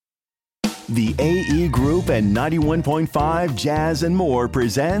The AE Group and 91.5 Jazz and More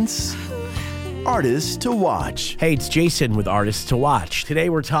presents Artists to Watch. Hey, it's Jason with Artists to Watch. Today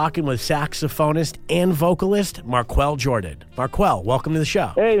we're talking with saxophonist and vocalist Marqueal Jordan. Marqueal, welcome to the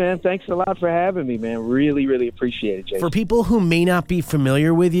show. Hey, man, thanks a lot for having me, man. Really appreciate it, Jason. For people who may not be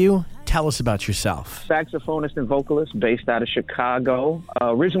familiar with you, tell us about yourself. Saxophonist and vocalist based out of Chicago,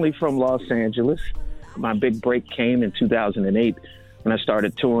 originally from Los Angeles. My big break came in 2008 when I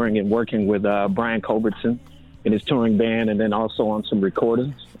started touring and working with Brian Culbertson and his touring band, and then also on some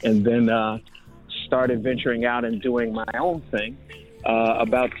recordings. And then started venturing out and doing my own thing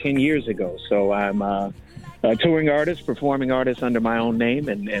about 10 years ago. So I'm a touring artist, performing artist under my own name,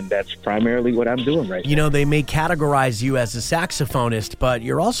 and that's primarily what I'm doing right now. You know, they may categorize you as a saxophonist, but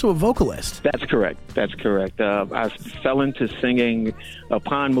you're also a vocalist. That's correct. I fell into singing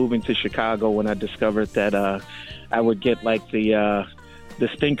upon moving to Chicago when I discovered that I would get like the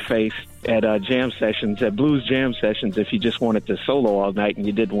stink face at jam sessions, at blues jam sessions, if you just wanted to solo all night and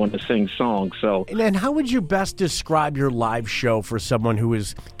you didn't want to sing songs. So, and how would you best describe your live show for someone who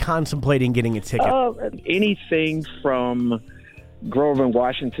is contemplating getting a ticket? Anything from Grover and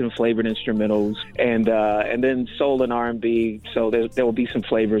Washington flavored instrumentals, and then soul and R&B. So there will be some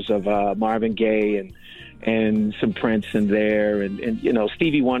flavors of Marvin Gaye and some Prince in there, and you know,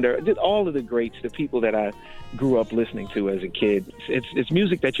 Stevie Wonder, all of the greats, the people that I grew up listening to as a kid. It's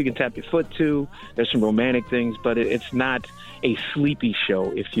music that you can tap your foot to. There's some romantic things, but it's not a sleepy show,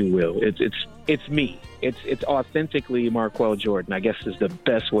 if you will. It's me. It's authentically Marqueal Jordan, I guess, is the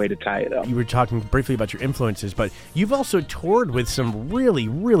best way to tie it up. You were talking briefly about your influences, but you've also toured with some really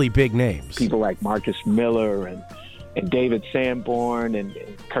big names. People like Marcus Miller and David Sanborn and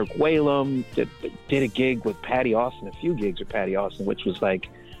Kirk Whalum did a gig with Patty Austin, a few gigs with Patty Austin, which was like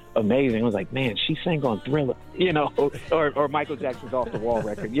amazing. I was like, man, she sang on Thriller, you know, or Michael Jackson's Off the Wall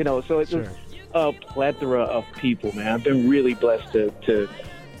record, you know. So it was a plethora of people, man. I've been really blessed to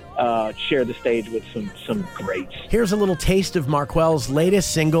share the stage with some greats. Here's a little taste of Marqueal's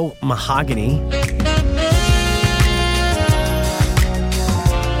latest single, Mahogany.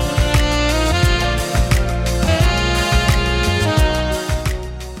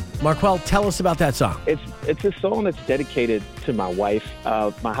 Marqueal, tell us about that song. It's a song that's dedicated to my wife.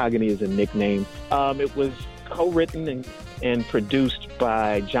 Mahogany is a nickname. It was co-written and produced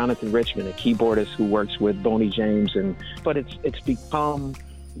by Jonathan Richman, a keyboardist who works with Boney James, but it's become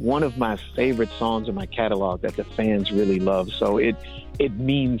one of my favorite songs in my catalog that the fans really love. So it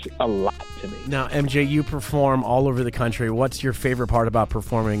means a lot to me. Now, MJ, you perform all over the country. What's your favorite part about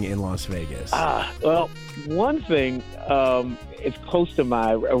performing in Las Vegas? Well, one thing, it's close to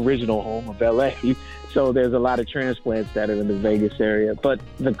my original home of LA, so there's a lot of transplants that are in the Vegas area. But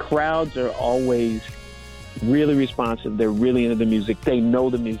the crowds are always really responsive. They're really into the music. They know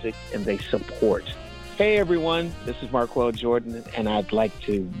the music, and they support. Hey, everyone. This is Marqueal Jordan, and I'd like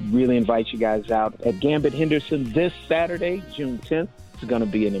to really invite you guys out at Gambit Henderson this Saturday, June 10th. It's going to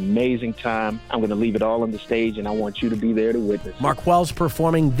be an amazing time. I'm going to leave it all on the stage, and I want you to be there to witness it. Marqueal's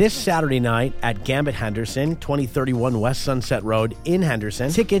performing this Saturday night at Gambit Henderson, 2031 West Sunset Road in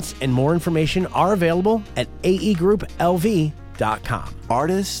Henderson. Tickets and more information are available at aegrouplv.com.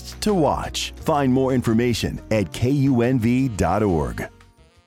 Artists to Watch. Find more information at kunv.org.